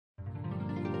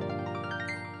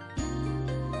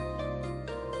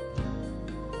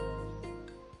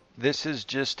This is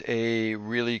just a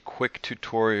really quick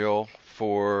tutorial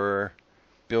for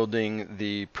building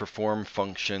the perform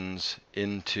functions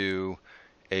into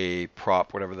a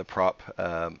prop, whatever the prop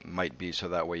might be, so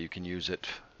that way you can use it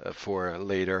for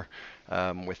later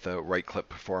with the right click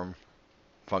perform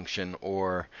function,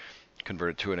 or convert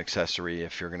it to an accessory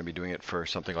if you're going to be doing it for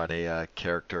something on a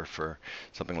character, for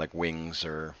something like wings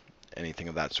or anything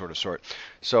of that sort.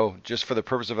 So just for the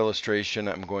purpose of illustration,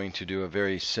 I'm going to do a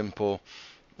very simple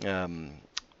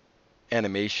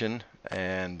animation,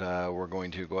 and we're going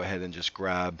to go ahead and just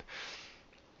grab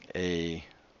a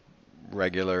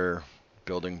regular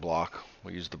building block.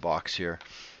 We'll use the box here.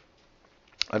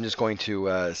 I'm just going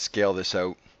to scale this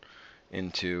out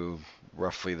into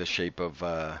roughly the shape of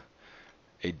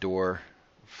a door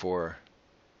for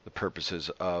the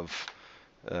purposes of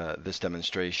this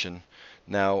demonstration.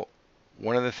 Now,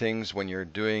 one of the things when you're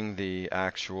doing the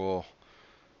actual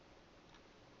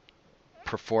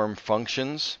perform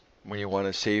functions, when you want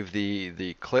to save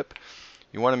the clip,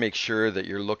 you want to make sure that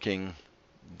you're looking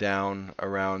down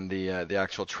around the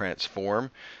actual transform,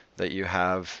 that you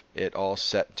have it all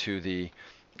set to the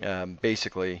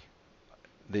basically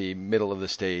the middle of the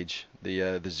stage,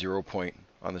 the 0 point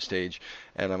on the stage.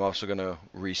 And I'm also going to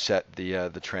reset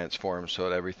the transform so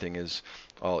that everything is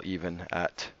all even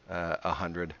at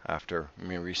 100 after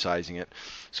resizing it.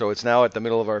 So it's now at the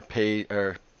middle of our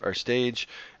stage,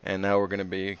 and now we're going to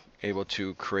be able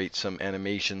to create some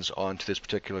animations onto this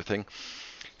particular thing.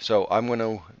 So I'm going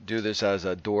to do this as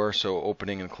a door, so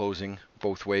opening and closing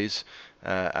both ways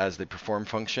as the perform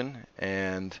function.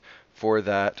 And for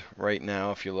that, right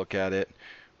now, if you look at it,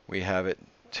 we have it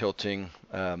tilting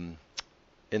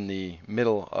in the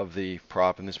middle of the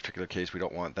prop. In this particular case, we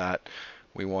don't want that.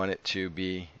 We want it to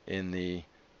be in the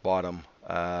bottom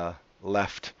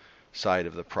left side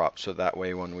of the prop, so that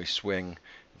way when we swing,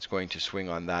 it's going to swing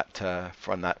on that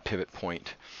from that pivot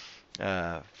point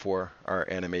for our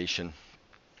animation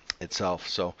itself.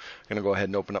 So I'm going to go ahead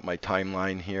and open up my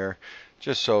timeline here,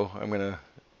 just so I'm going to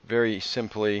very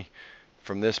simply,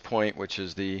 from this point, which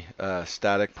is the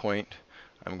static point,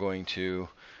 I'm going to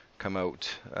come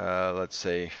out, let's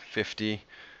say 50,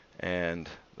 and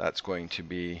that's going to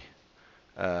be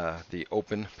the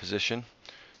open position.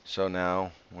 So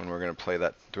now when we're going to play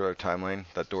that through our timeline,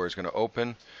 that door is going to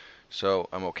open. So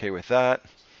I'm okay with that.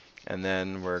 And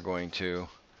then we're going to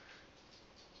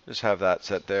just have that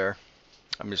set there.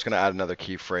 I'm just going to add another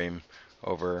keyframe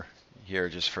over here,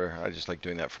 I just like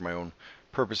doing that for my own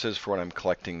purposes for when I'm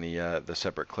collecting the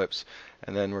separate clips.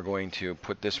 And then we're going to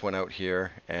put this one out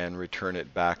here and return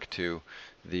it back to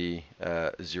the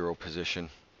 0 position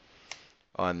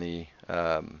on the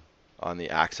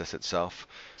axis itself.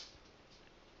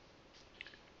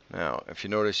 Now, if you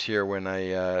notice here, when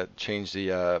I change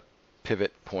the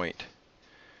pivot point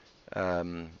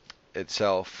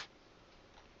itself,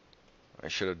 I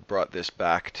should have brought this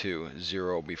back to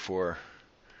 0 before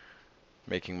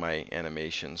making my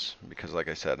animations, because like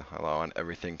I said, I want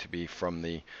everything to be from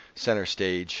the center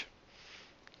stage.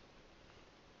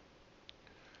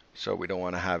 So we don't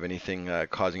want to have anything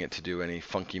causing it to do any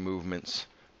funky movements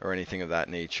or anything of that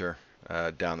nature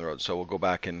down the road. So we'll go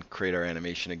back and create our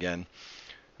animation again.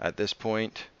 At this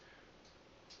point,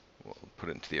 we'll put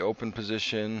it into the open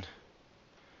position,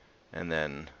 and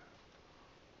then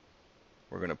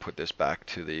we're going to put this back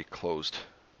to the closed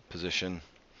position.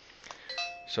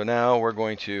 So now we're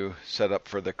going to set up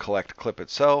for the collect clip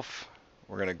itself.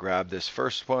 We're going to grab this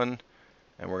first one,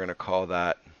 and we're going to call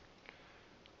that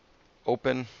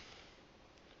open.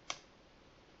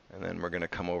 And then we're going to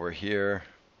come over here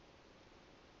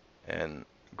and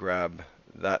grab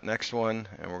that next one,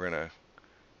 and we're going to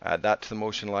add that to the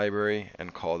motion library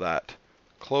and call that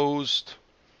closed.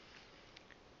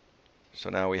 So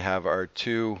now we have our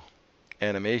two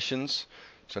animations.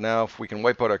 So now if we can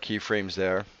wipe out our keyframes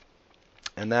there.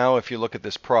 And now if you look at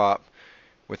this prop,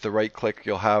 with the right click,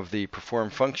 you'll have the perform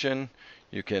function.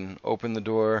 You can open the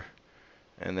door,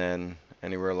 and then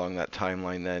anywhere along that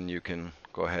timeline, then you can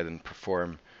go ahead and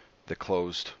perform the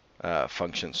closed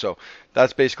function. So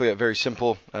that's basically a very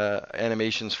simple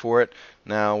animations for it.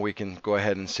 Now we can go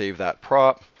ahead and save that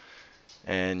prop,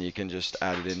 and you can just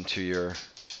add it into your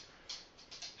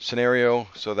scenario.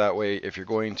 So that way, if you're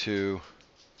going to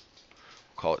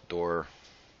call it door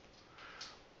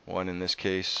 1 in this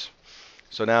case.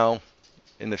 So now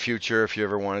in the future, if you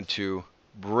ever wanted to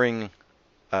bring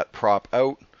that prop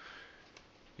out,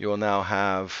 you will now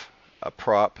have a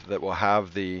prop that will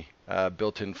have the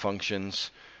built-in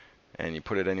functions, and you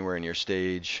put it anywhere in your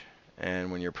stage,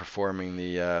 and when you're performing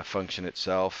the function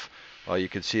itself, well, you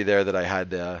can see there that I had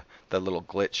that little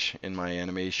glitch in my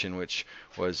animation, which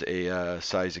was a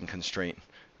sizing constraint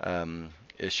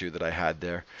issue that I had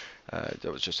there.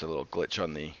 That was just a little glitch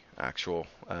on the actual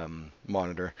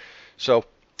monitor. So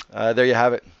there you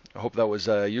have it. I hope that was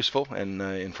useful and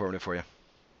informative for you.